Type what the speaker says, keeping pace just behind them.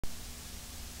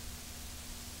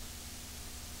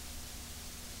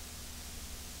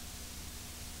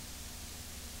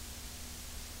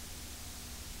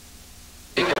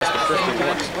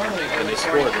And they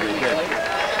scored really good. You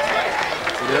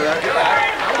know that?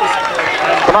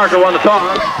 Marshall won the toss.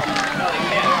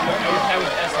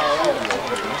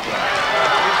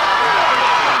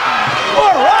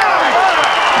 All right!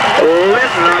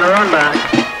 Linton on a run back.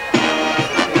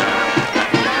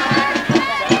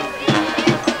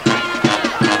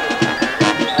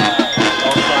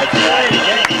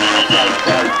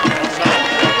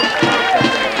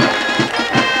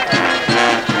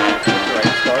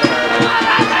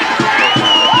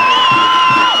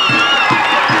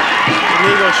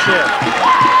 Shift.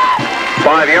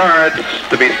 5 yards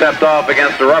to be stepped off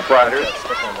against the Rough Riders.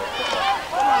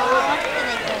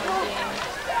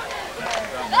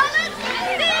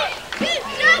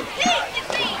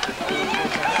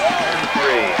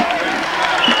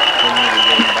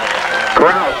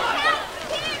 Krause.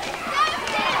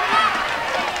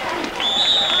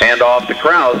 Hand off to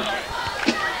Krause.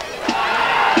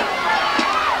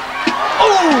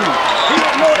 Oh!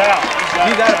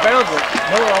 He's out of bounds.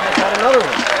 Miller almost had another one.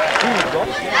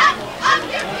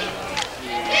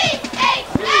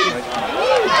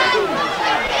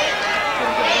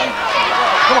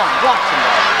 Come on, block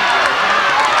somebody.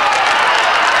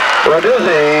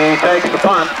 Roduzzi takes the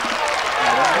punt.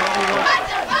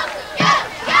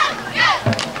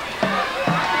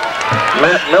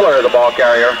 Matt Miller, the ball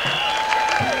carrier.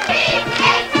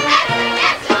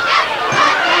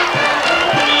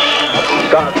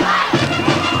 Scott.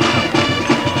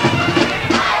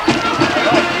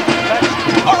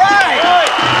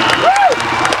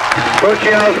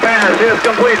 Puccio's pass is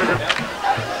completed. There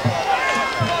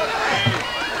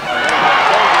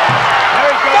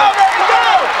you go, baby, go!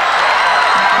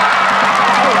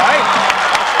 All right.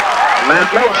 Matt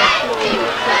Miller.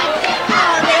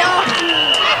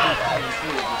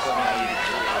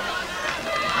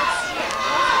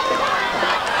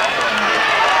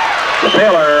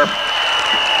 Taylor.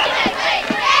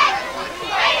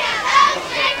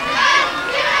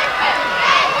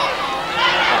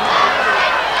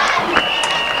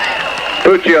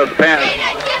 Puccio's pass.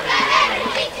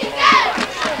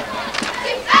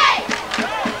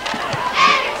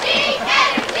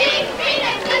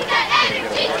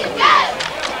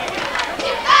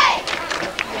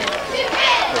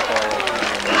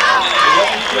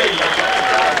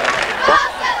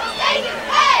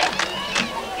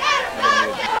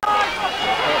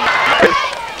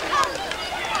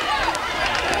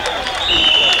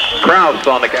 Krause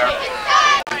on the carry.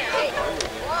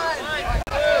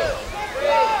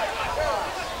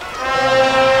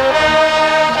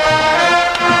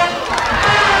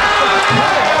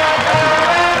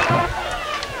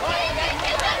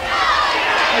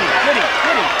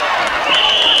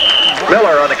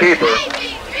 Miller on the keeper.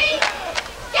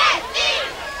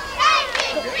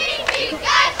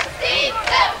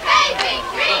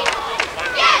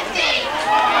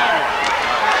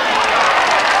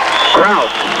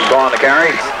 Krause on the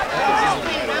carry.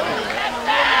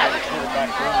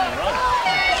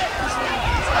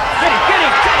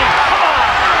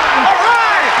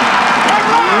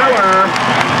 Miller.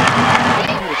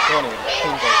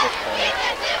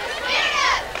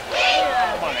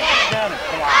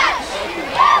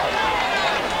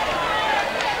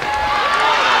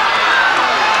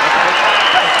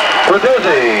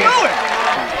 Roduzzi.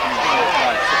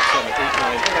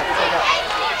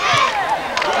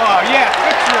 Oh yeah,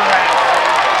 fix your ass.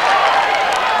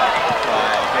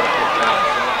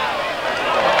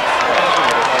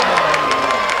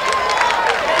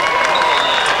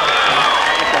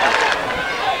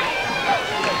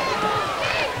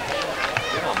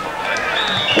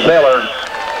 Taylor.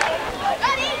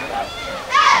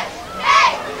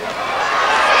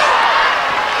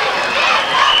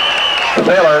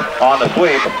 Taylor on the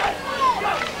sweep.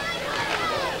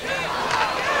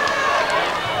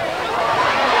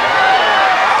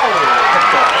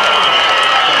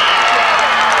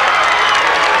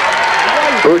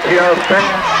 Puccio's pass.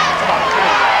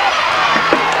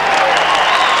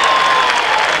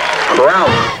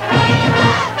 Krause.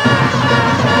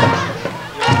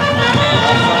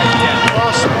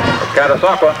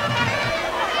 Catasauqua.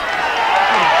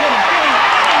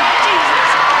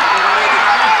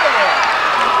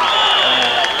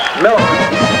 Miller.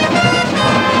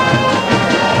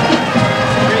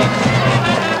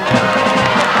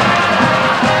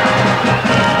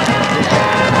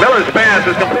 Miller's pass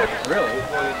is complete. Really?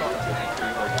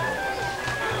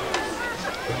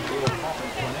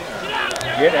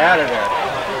 Get out of there.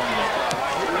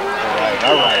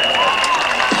 All right.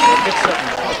 Get something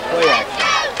play action.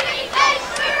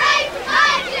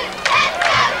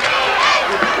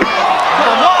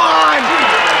 Come on!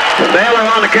 Taylor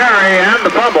on the carry and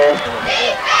the fumble.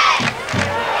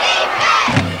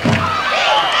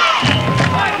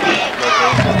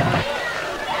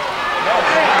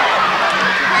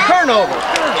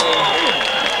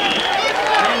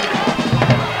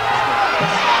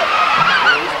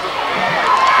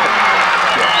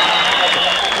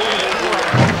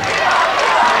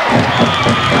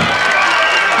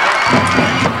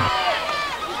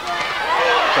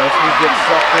 Don't get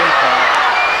sucked in, Paul.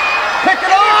 Pick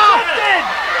it off!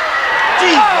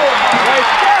 Jesus!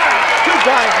 Nice job! Two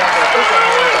guys out there.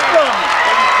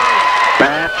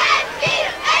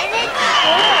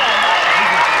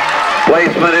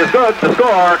 Placement is good. The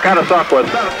score, Catasauqua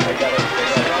 7.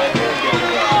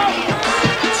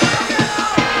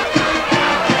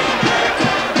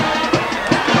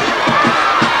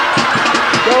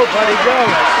 Go, buddy, go.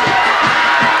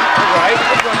 All right,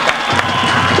 good one back.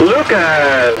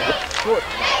 Lucas. Short.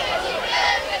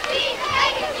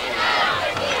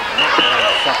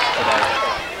 Sucks today.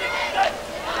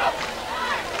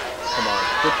 Come on,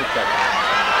 get your cut.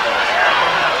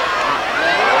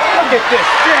 Look at this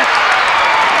shit.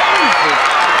 Jesus.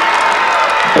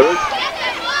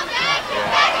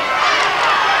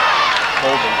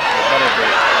 Holding. Better be.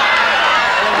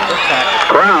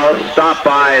 Krause stopped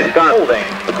by Scott Holding.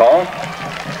 The call.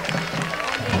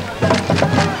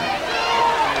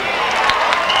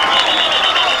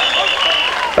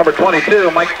 Number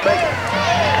 22, Mike Baker.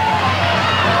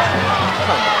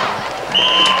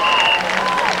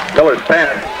 Miller's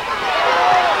pass.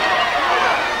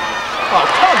 Oh,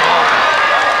 come on.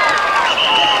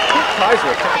 Two ties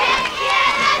are attacking.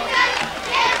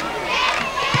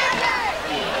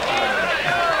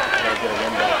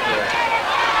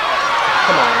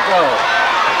 Come on, go.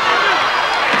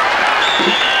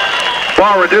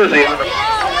 Paul Raduzzi.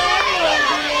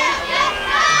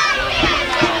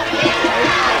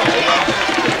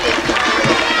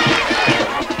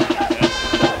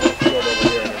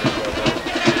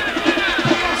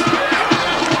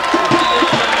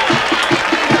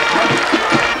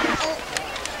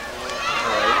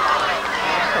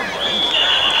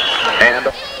 And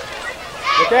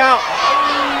look out.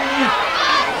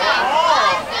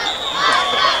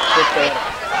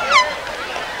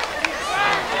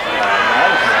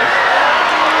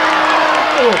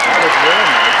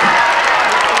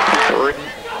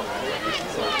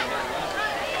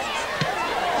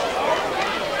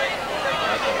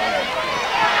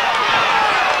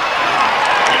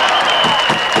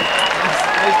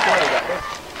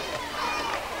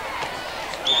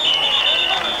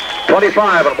 .25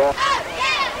 on the ball.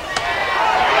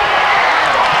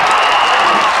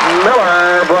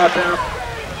 Miller brought down.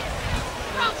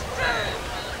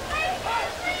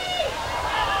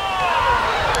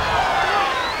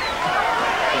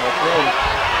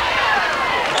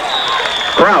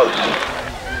 Krause.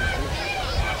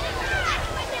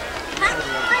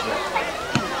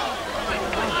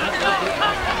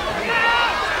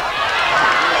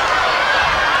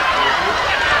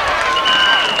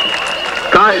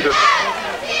 Kaiser.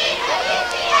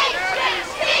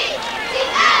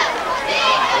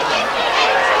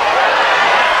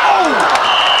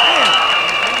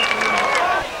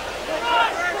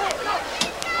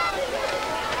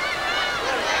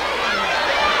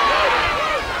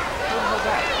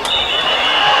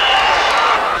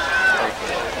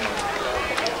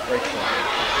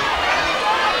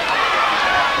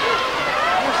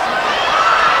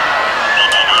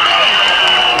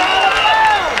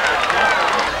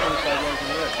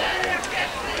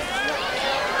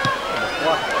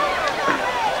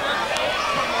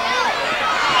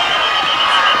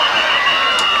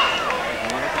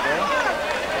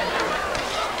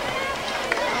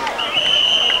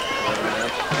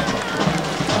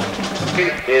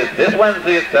 Is this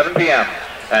Wednesday at 7 p.m.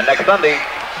 and next Sunday,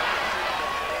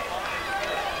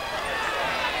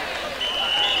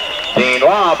 Dean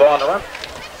Lobb on the run.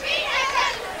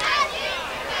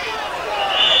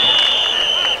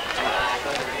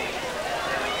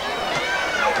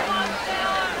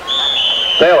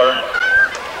 Taylor.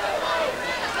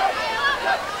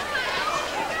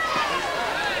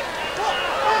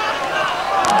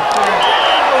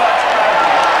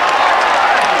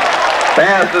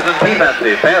 Pass isn't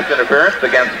defensive. Pass interference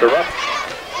against the rough.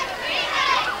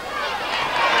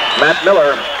 Matt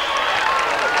Miller.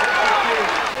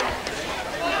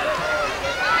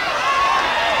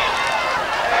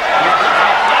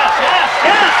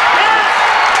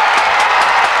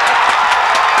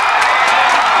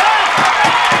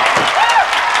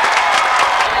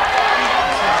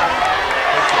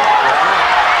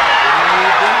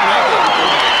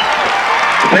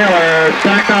 Taylor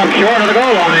stacked up short of the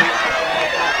goal line.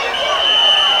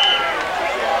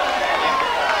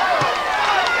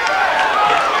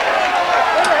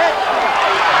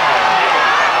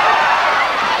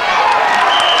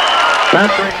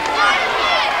 Patrick.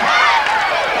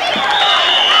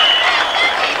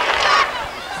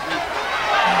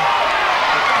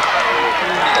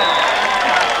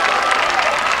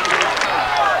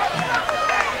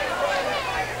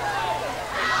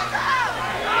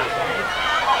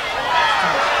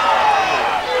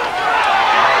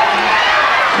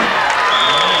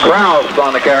 Kraus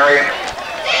on the carry.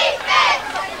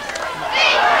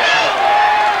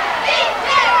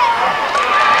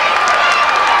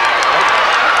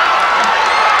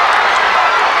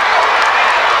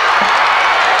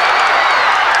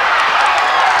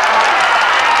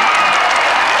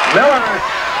 Miller.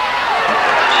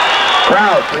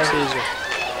 Kraus.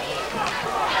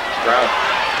 Kraus.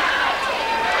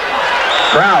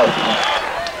 Kraus.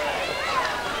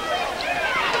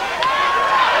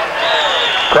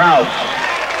 Kraus.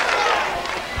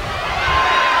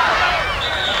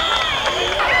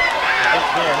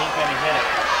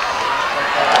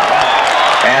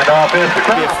 And off is the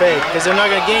Kraus. Be a fake, because they're not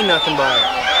going to gain nothing by it.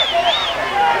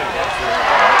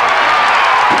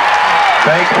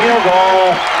 Fake field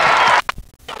goal.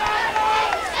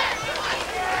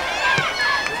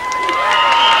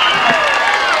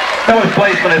 Miller's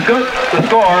placement is good. The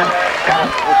score.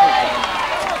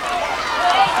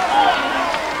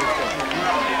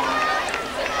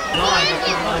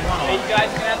 Hey, you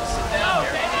guys can have to sit down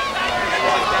here.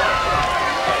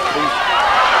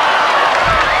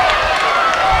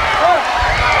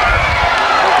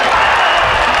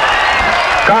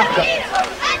 Kafka.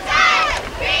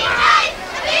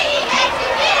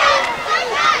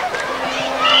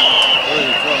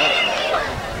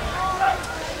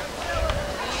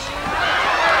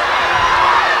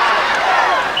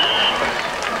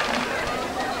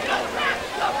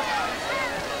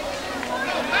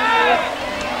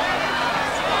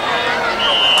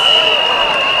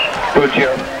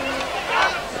 Puccio.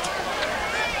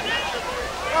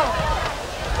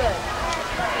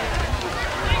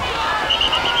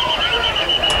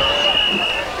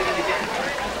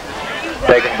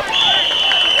 Taken.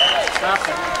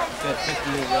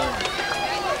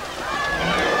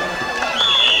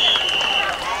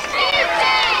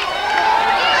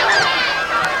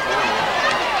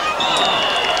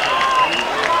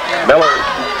 Miller.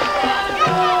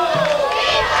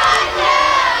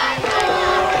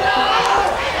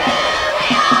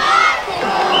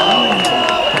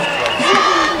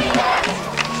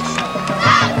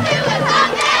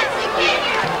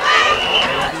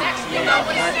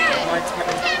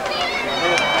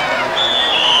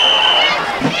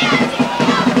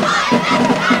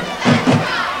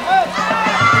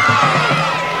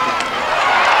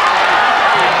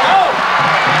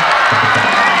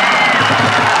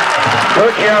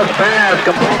 Puccio's pass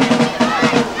complete.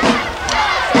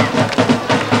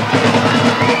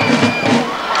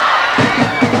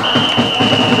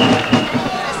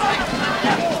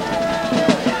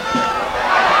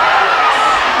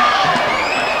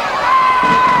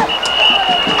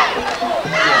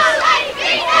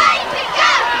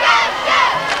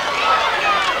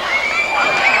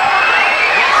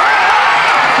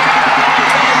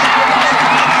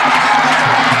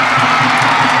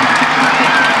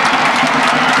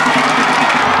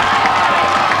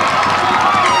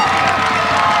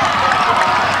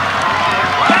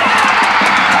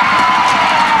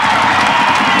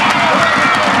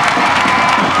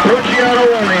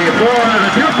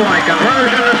 Two-point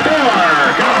conversion to score.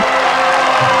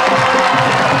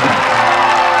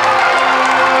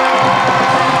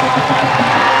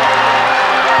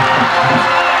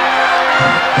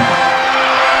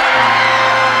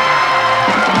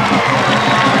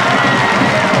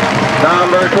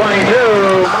 Number 22.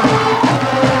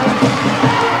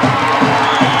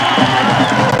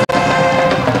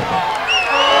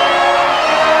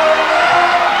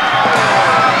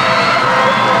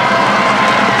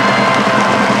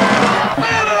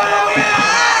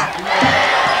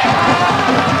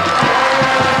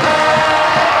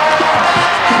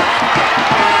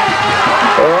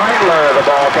 The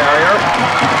ball carrier.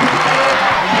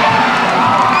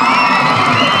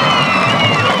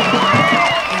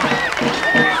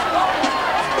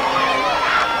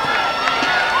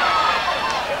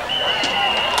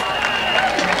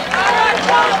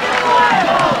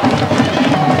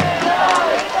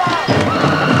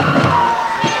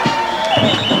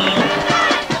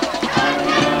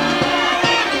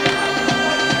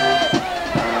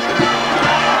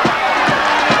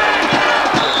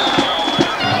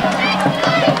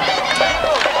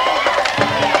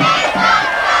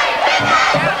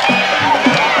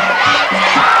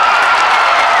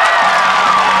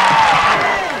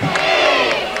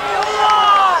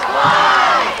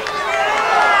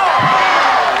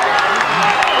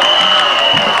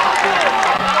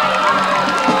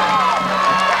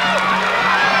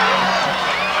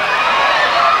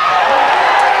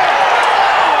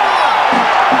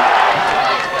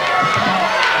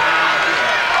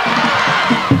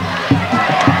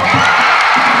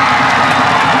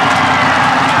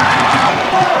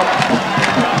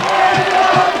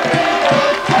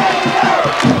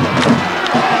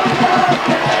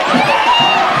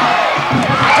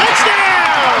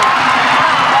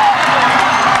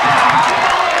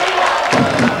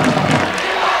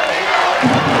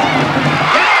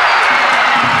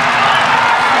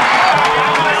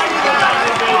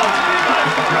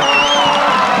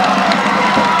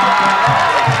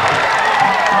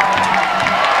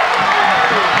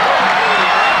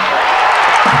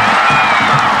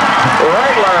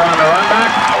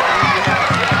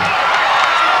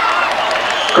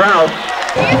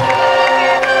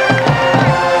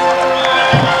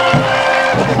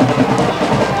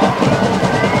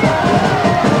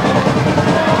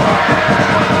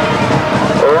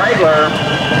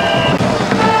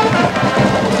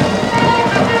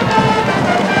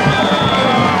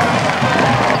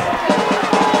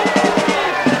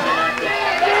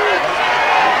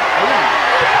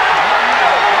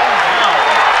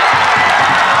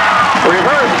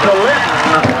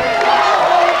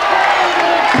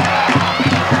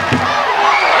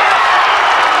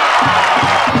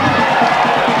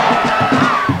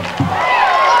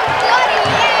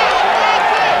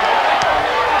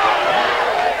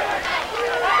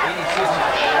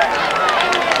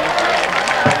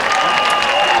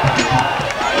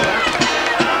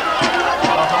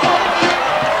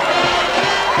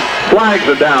 Flags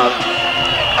are down.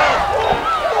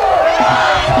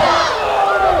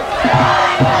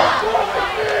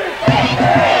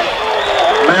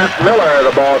 Matt Miller,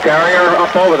 the ball carrier,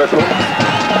 up over the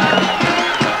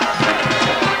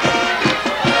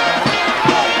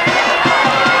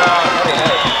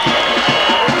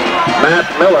Matt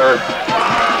Miller.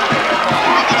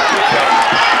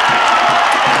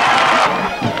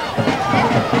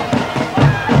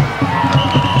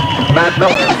 Matt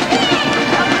Miller.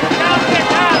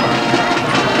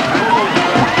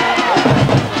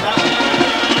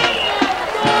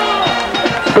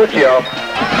 Puccio.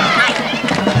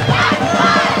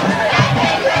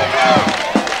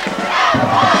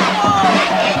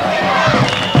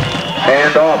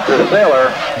 Hand off to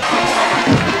Sailor.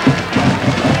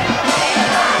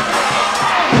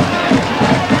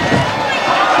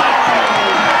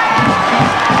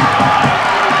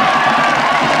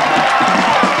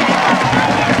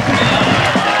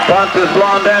 Punt is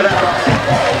Blondette.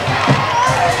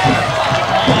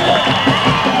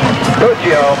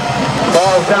 Puccio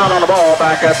falls down on the ball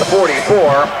back at the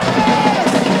 44.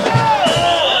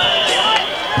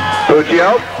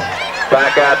 Puccio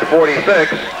back at the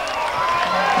 46.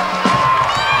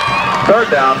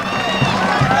 Third down,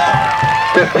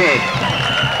 15.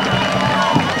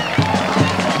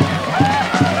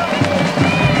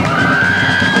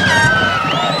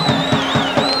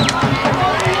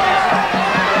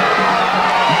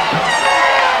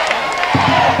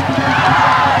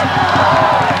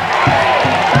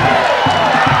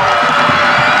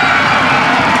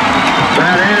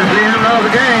 That is the end of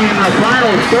the game. The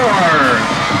final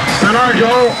score,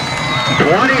 Argyl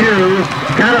 22,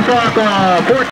 Catasauqua 14.